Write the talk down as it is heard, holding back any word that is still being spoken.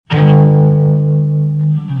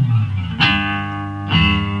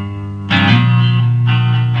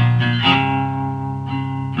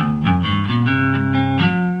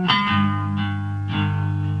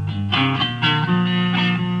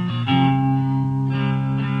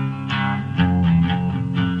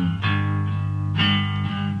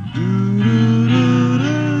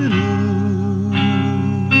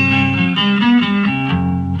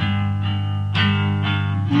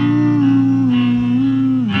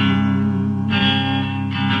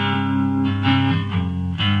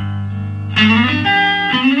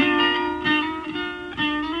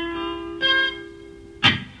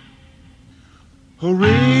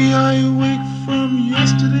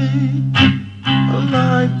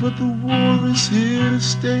fight, but the war is here to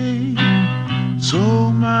stay. So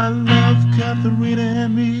my love, Catherina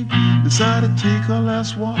and me decided to take our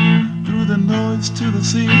last walk through the noise to the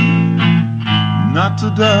sea. Not to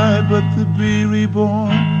die, but to be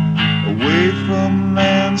reborn, away from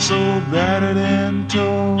land so battered and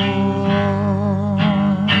torn.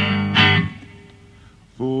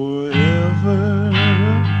 Forever.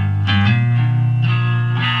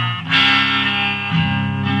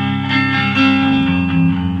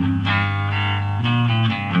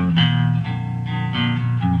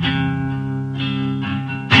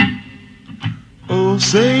 Oh,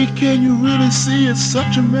 say, can you really see it's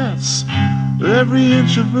such a mess? Every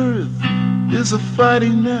inch of earth is a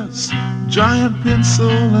fighting nest. Giant pencil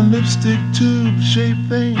and lipstick tube-shaped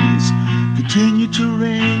things continue to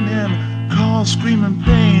rain and cause screaming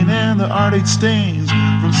pain. And the Arctic stains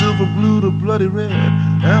from silver blue to bloody red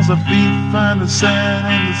as our feet find the sand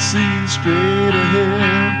and the sea straight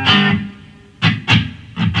ahead.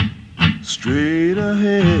 Straight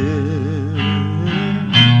ahead.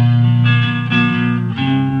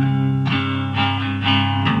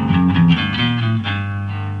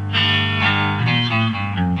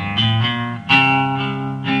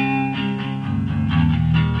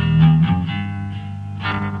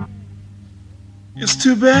 It's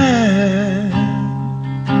too bad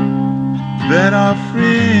that our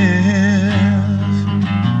friends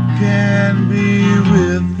can't be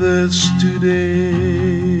with us today.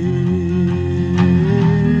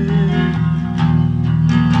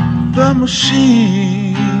 The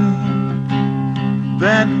machine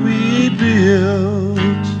that we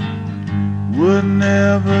built would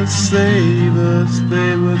never save us,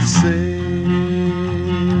 they would say.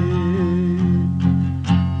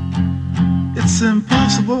 It's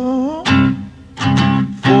impossible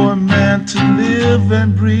for a man to live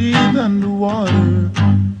and breathe underwater.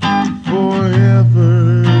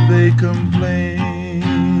 Forever they complain.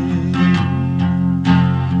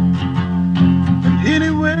 And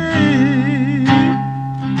anyway,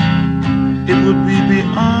 it would be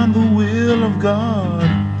beyond the will of God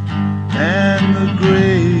and the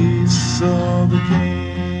grace of the King.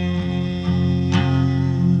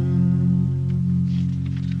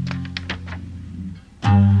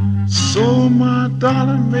 So my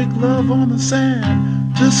darling, make love on the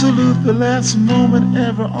sand to salute the last moment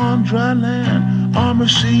ever on dry land. Our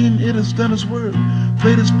machine, it has done its work,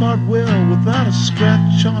 played its part well without a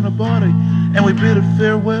scratch on her body, and we bid it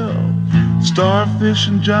farewell. Starfish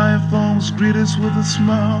and giant foams greet us with a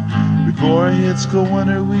smile. Before our heads go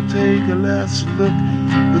under, we take a last look,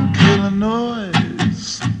 the killing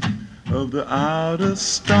noise of the outer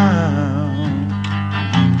style.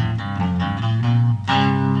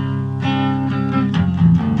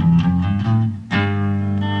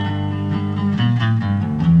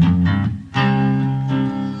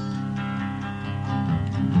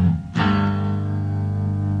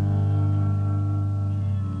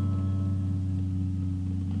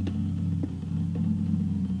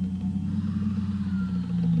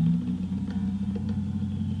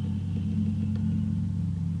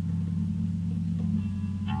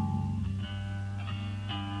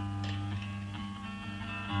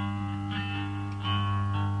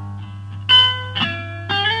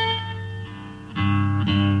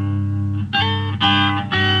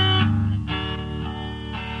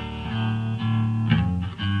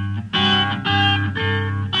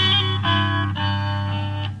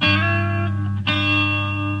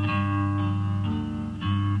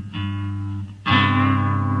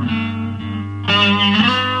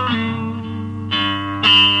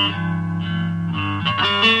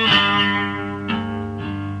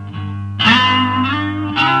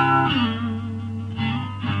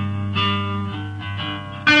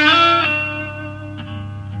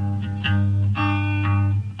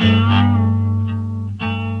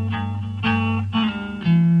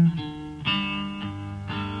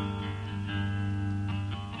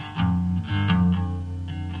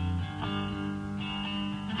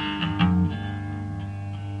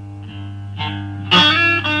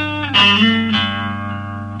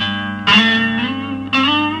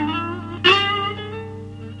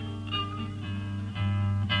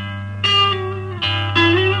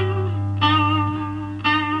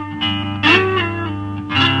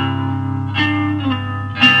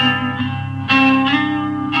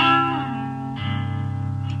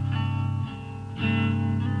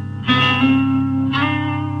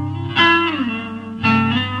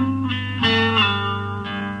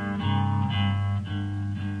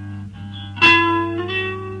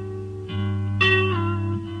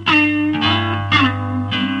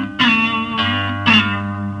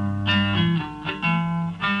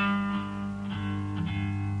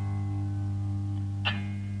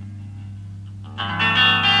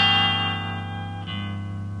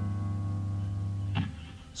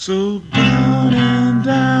 So down and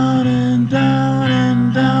down and down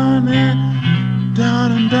and down and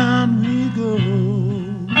down and down we go.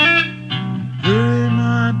 Hurry,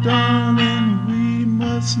 my darling, we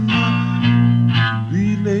must not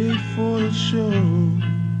be late for the show.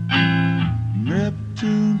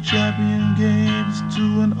 Neptune champion games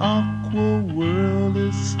to an aqua world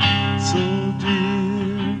is so dear.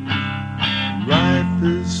 Right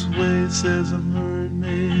this way, says a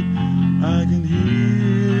mermaid, I can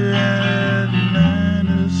hear.